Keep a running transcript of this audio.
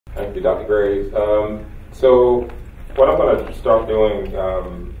Thank you, Dr. Graves. So what I'm going to start doing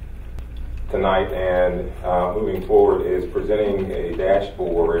tonight and moving forward is presenting a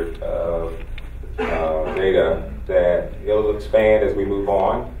dashboard of data that it'll expand as we move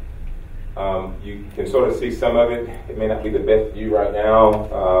on. You can sort of see some of it. It may not be the best view right now.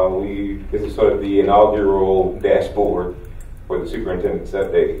 This is sort of the inaugural dashboard for the superintendent's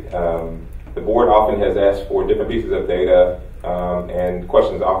update. The board often has asked for different pieces of data, and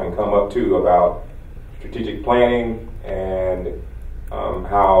questions often come up too about strategic planning and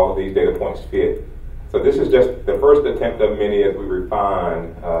how these data points fit. So this is just the first attempt of many as we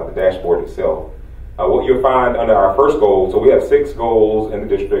refine the dashboard itself. What you'll find under our first goal, so we have 6 goals in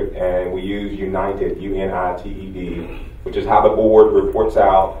the district, and we use United, U-N-I-T-E-D, which is how the board reports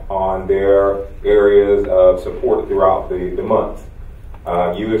out on their areas of support throughout the month.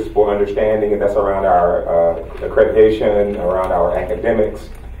 U is for understanding, and that's around our accreditation, around our academics.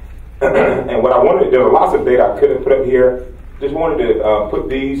 And what I wanted to do, there were lots of data I couldn't put up here. Just wanted to put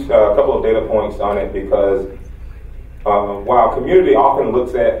these couple of data points on it because while community often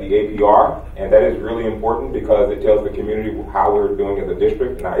looks at the APR, and that is really important because it tells the community how we're doing as a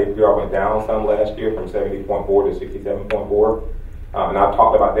district, and our APR went down some last year from 70.4 to 67.4. And I've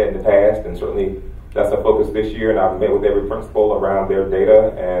talked about that in the past, and certainly that's a focus this year, and I've met with every principal around their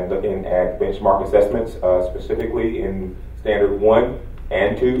data and looking at benchmark assessments, specifically in Standard 1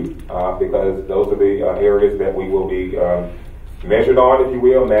 and 2, because those are the areas that we will be measured on, if you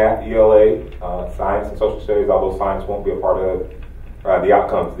will: math, ELA, science, and social studies, although science won't be a part of the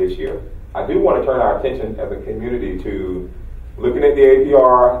outcomes this year. I do want to turn our attention as a community to looking at the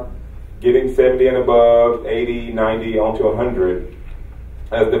APR, getting 70 and above, 80, 90, onto 100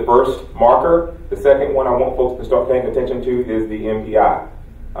 as the first marker. The second one I want folks to start paying attention to is the MPI.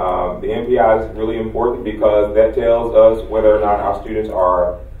 The MPI is really important because that tells us whether or not our students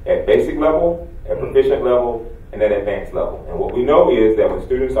are at basic level, at proficient level, and at advanced level. And what we know is that when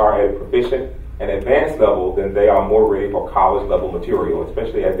students are at a proficient and advanced level, then they are more ready for college level material,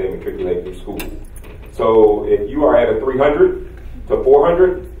 especially as they matriculate through school. So if you are at a 300 to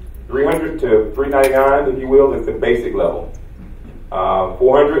 400, 300 to 399, if you will, is the basic level.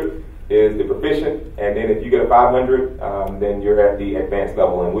 400 is the proficient, and then if you get a 500, then you're at the advanced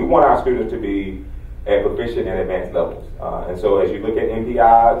level. And we want our students to be at proficient and advanced levels. And so as you look at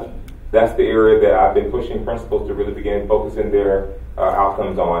MPIs, that's the area that I've been pushing principals to really begin focusing their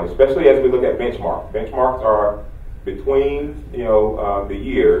outcomes on, especially as we look at benchmarks. Benchmarks are between the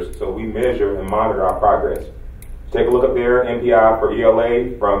years, so we measure and monitor our progress. Take a look up there, MPI for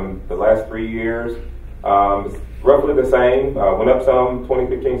ELA from the last 3 years. Roughly the same, went up some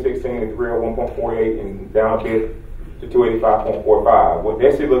 2015-16 to 301.48 and down a bit to 285.45. What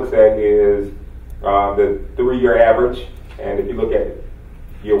DESE looks at is the 3-year average, and if you look at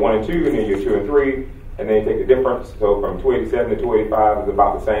year 1 and 2, and then year 2 and 3, and then you take the difference. So from 287 to 285 is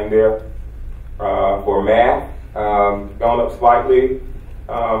about the same there. For math, gone up slightly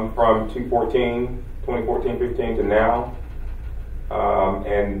from 2014-15 to now.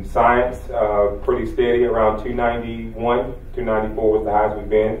 And science, pretty steady around 291, 294 was the highest we've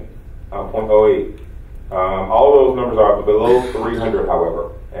been, 0.08. All those numbers are below 300,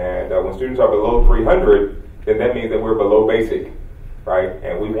 however. And when students are below 300, then that means that we're below basic, right?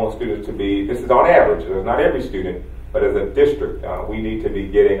 And we want students to be, this is on average, so it's not every student, but as a district, we need to be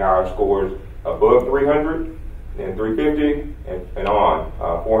getting our scores above 300, and 350, and on,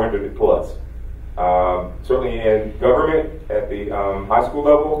 400 plus. Certainly in government at the high school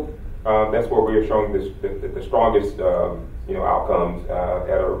level, that's where we are showing the strongest outcomes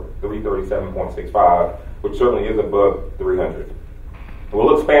at a 337.65, which certainly is above 300.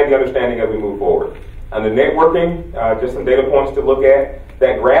 We'll expand the understanding as we move forward. On the networking, just some data points to look at.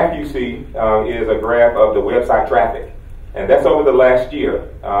 That graph you see is a graph of the website traffic, and that's over the last year.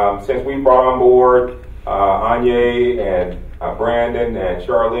 Since we brought on board Anya and Brandon and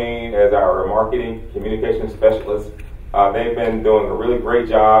Charlene as our marketing communication specialists, they've been doing a really great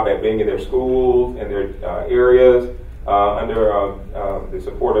job at being in their schools and their areas under the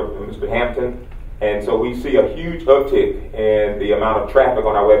support of Mr. Hampton. And so we see a huge uptick in the amount of traffic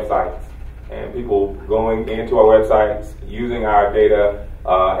on our websites and people going into our websites, using our data,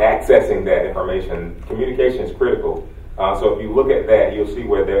 accessing that information. Communication is critical. So if you look at that, you'll see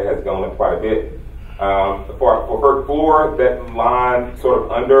where that has gone up quite a bit. For First Floor, that line sort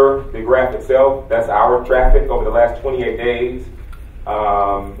of under the graph itself, that's our traffic over the last 28 days,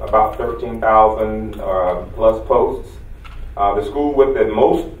 about 13,000 plus posts. The school with the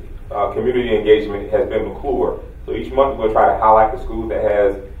most community engagement has been McClure. So each month we'll try to highlight the school that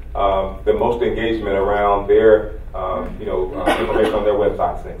has the most engagement around their information on their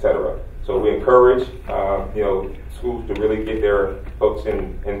websites, etc. So we encourage, schools to really get their folks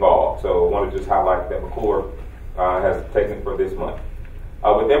involved. So I want to just highlight that McClure has taken for this month.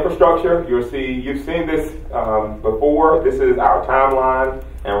 With infrastructure, you've seen this before. This is our timeline,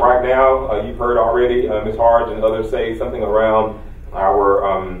 and right now, you've heard already Ms. Harge and others say something around our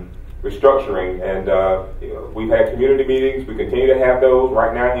restructuring, and we've had community meetings. We continue to have those.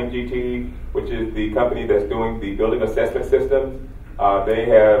 Right now, MGT, which is the company that's doing the building assessment systems, they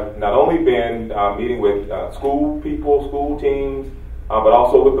have not only been meeting with school people, school teams, but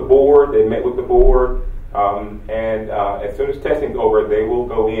also with the board. They met with the board. As soon as testing's over, they will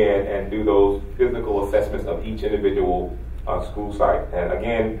go in and do those physical assessments of each individual school site. And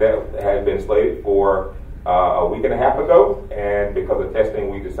again, that had been slated for a week and a half ago, and because of testing,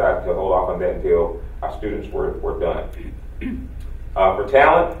 we decided to hold off on that until our students were done. For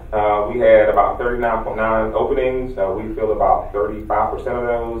talent, we had about 39.9 openings. We filled about 35% of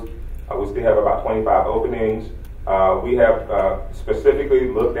those. We still have about 25 openings. We have specifically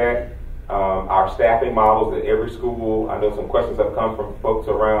looked at our staffing models at every school. I know some questions have come from folks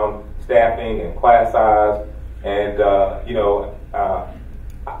around staffing and class size, and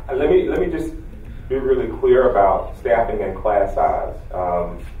let me just be really clear about staffing and class size.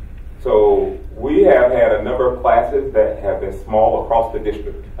 So we have had a number of classes that have been small across the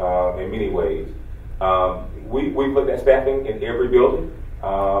district in many ways. We've looked at staffing in every building,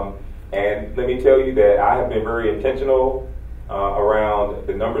 and let me tell you that I have been very intentional around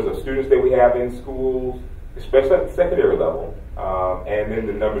the numbers of students that we have in schools, especially at the secondary level, and then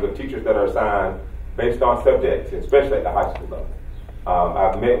the numbers of teachers that are assigned based on subjects, especially at the high school level.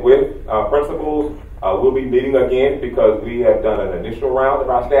 I've met with principals. We'll be meeting again because we have done an initial round of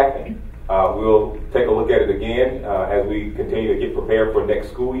our staffing. We'll take a look at it again as we continue to get prepared for next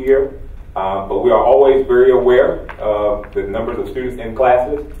school year. But we are always very aware of the numbers of students in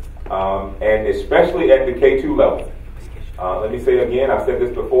classes, and especially at the K2 level. Let me say again, I've said this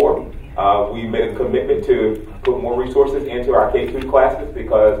before, we made a commitment to put more resources into our K2 classes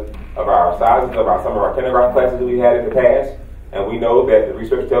because of our sizes of some of our kindergarten classes that we had in the past. And we know that the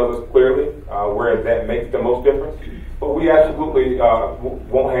research tells us clearly where that makes the most difference. But we absolutely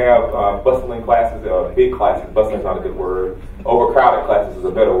won't have bustling classes, big classes. Bustling is not a good word. Overcrowded classes is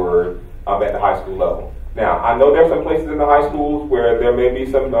a better word at the high school level. Now, I know there are some places in the high schools where there may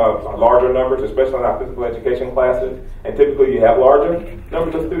be some larger numbers, especially in our physical education classes, and typically you have larger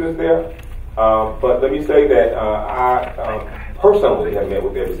numbers of students there. But let me say that I personally have met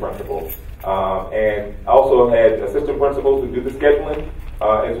with every principal, and also had assistant principals who do the scheduling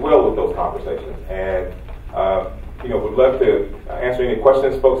as well with those conversations. And would love to answer any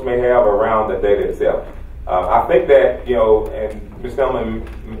questions folks may have around the data itself. I think that, and Ms.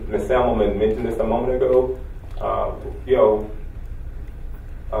 Selmelman mentioned this a moment ago,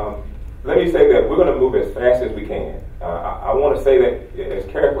 let me say that we're going to move as fast as we can. I want to say that as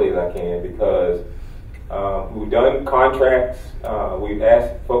carefully as I can because we've done contracts. We've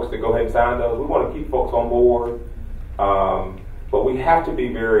asked folks to go ahead and sign those. We want to keep folks on board. But we have to be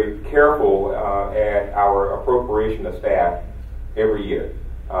very careful at our appropriation of staff every year.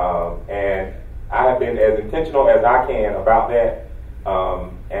 And I have been as intentional as I can about that,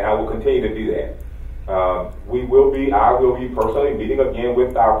 and I will continue to do that. I will be personally meeting again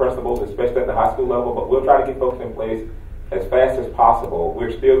with our principals, especially at the high school level, but we'll try to get folks in place as fast as possible.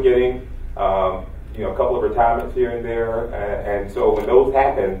 We're still getting a couple of retirements here and there, and so when those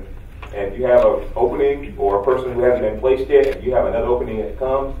happen, and if you have an opening or a person who hasn't been placed yet, if you have another opening that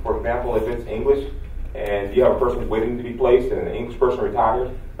comes, for example, if it's English, and you have a person waiting to be placed and an English person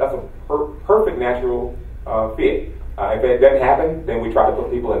retires, that's a perfect natural fit. If that doesn't happen, then we try to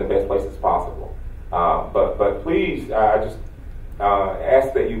put people in the best places possible. But please, I just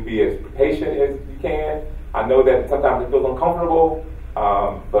ask that you be as patient as you can. I know that sometimes it feels uncomfortable,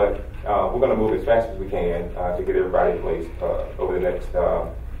 but we're going to move as fast as we can to get everybody in place over the next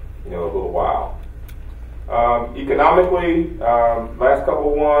little while. Economically, last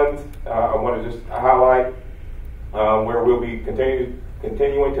couple of ones, I want to just highlight where we'll be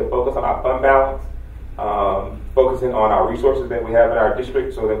continuing to focus on our fund balance, focusing on our resources that we have in our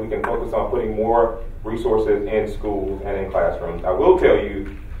district so that we can focus on putting more resources in schools and in classrooms. I will tell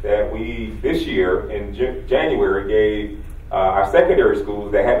you that we, this year in January, gave our secondary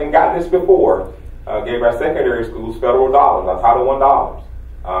schools that haven't gotten this before, gave our secondary schools federal dollars, our Title I dollars.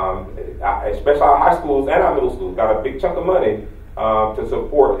 Especially our high schools and our middle schools got a big chunk of money to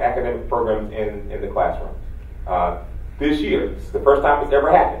support academic programs in the classroom. This year, this is the first time it's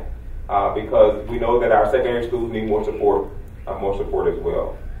ever happened because we know that our secondary schools need more support as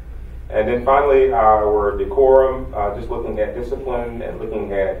well. And then finally, our decorum, just looking at discipline and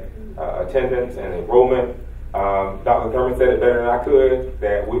looking at attendance and enrollment. Dr. Thurman said it better than I could,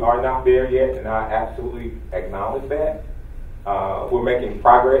 that we are not there yet, and I absolutely acknowledge that. We're making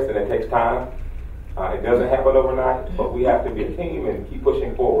progress, and it takes time. It doesn't happen overnight, but we have to be a team and keep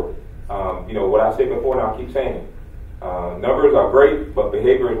pushing forward. What I said before, and I'll keep saying it. Numbers are great, but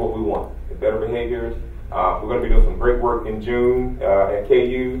behavior is what we want. The better behaviors. We're going to be doing some great work in June at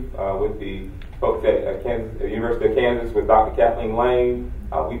KU with the folks at the University of Kansas with Dr. Kathleen Lane.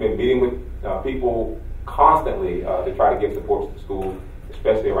 We've been meeting with people constantly to try to give support to the school,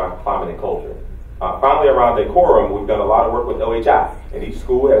 especially around climate and culture. Finally, around decorum, we've done a lot of work with OHI, and each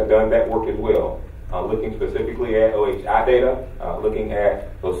school has done that work as well, looking specifically at OHI data, looking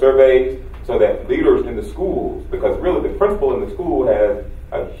at those surveys, so that leaders in the schools, because really the principal in the school is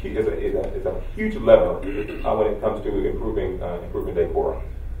a huge lever when it comes to improving decorum.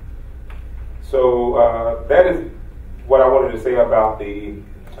 So that is what I wanted to say about the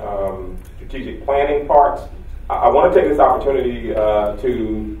strategic planning parts. I want to take this opportunity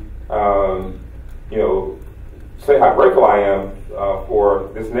to say how grateful I am for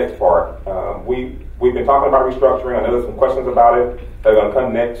this next part. We've been talking about restructuring. I know there's some questions about it that are going to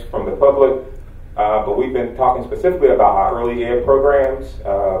come next from the public, but we've been talking specifically about our early ed programs.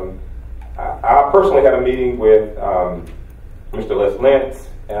 I personally had a meeting with Mr. Les Lentz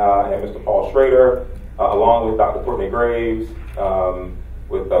and Mr. Paul Schrader, along with Dr. Courtney Graves,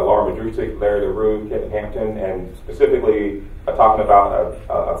 with Laura Madrusic, Larry LaRue, Kevin Hampton, and specifically talking about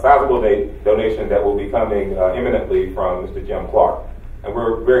a sizable donation that will be coming imminently from Mr. Jim Clark. And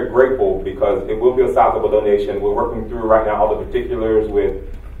we're very grateful because it will be a sizable donation. We're working through right now all the particulars with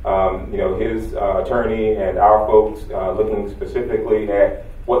his attorney and our folks looking specifically at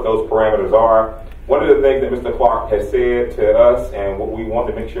what those parameters are. One of the things that Mr. Clark has said to us, and what we want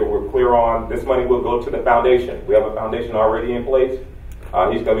to make sure we're clear on, this money will go to the foundation. We have a foundation already in place.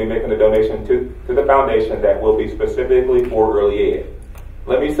 He's going to be making a donation to the foundation that will be specifically for early ed.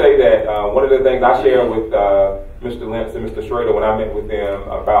 Let me say that one of the things I shared with Mr. Lentz and Mr. Schrader when I met with them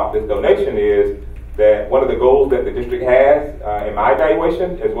about this donation is that one of the goals that the district has, in my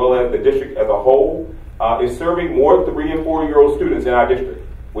evaluation, as well as the district as a whole, is serving more 3- and 4-year-old students in our district.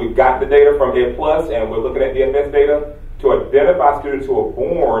 We've got the data from Ed Plus, and we're looking at DFS data to identify students who are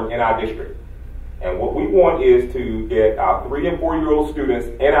born in our district. And what we want is to get our 3- and 4-year-old students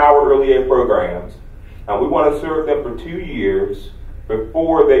in our early ed programs, and we want to serve them for 2 years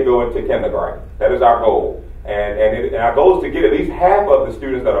before they go into kindergarten. That is our goal. And our goal is to get at least half of the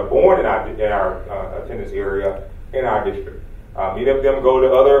students that are born in our attendance area in our district. Many of them go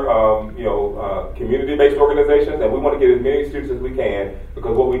to other community-based organizations, and we want to get as many students as we can,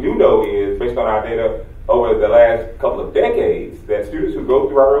 because what we do know is, based on our data over the last couple of decades, that students who go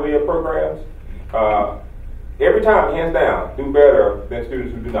through our early ed programs, every time, hands down, do better than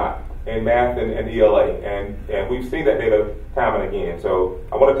students who do not in math and ELA. And we've seen that data time and again. So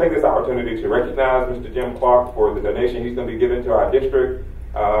I want to take this opportunity to recognize Mr. Jim Clark for the donation he's going to be giving to our district,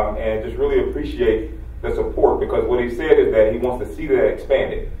 and just really appreciate the support, because what he said is that he wants to see that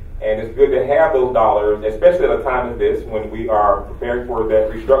expanded. And it's good to have those dollars, especially at a time as this when we are preparing for that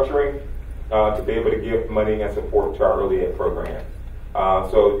restructuring, to be able to give money and support to our early ed program.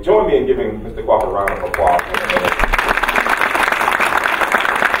 So join me in giving Mr. Clark a round of applause.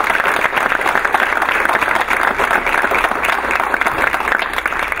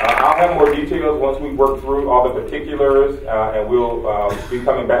 I'll have more details once we work through all the particulars, and we'll be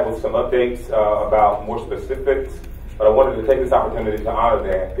coming back with some updates about more specifics. But I wanted to take this opportunity to honor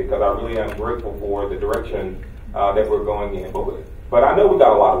that, because I really am grateful for the direction that we're going in. But I know we've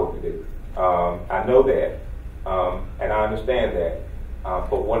got a lot of work to do. I know that, and I understand that.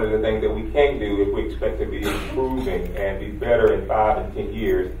 But one of the things that we can't do if we expect to be improving and be better in 5 and 10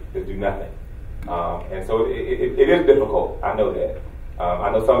 years is do nothing. And so it is difficult. I know that.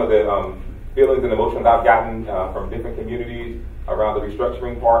 I know some of the feelings and emotions I've gotten from different communities around the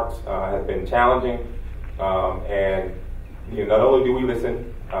restructuring parts has been challenging. And not only do we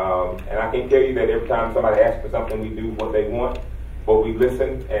listen, and I can tell you that every time somebody asks for something, we do what they want, but we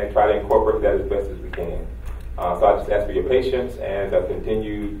listen and try to incorporate that as best as we can. So I just ask for your patience and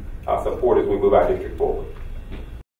continued support as we move our district forward.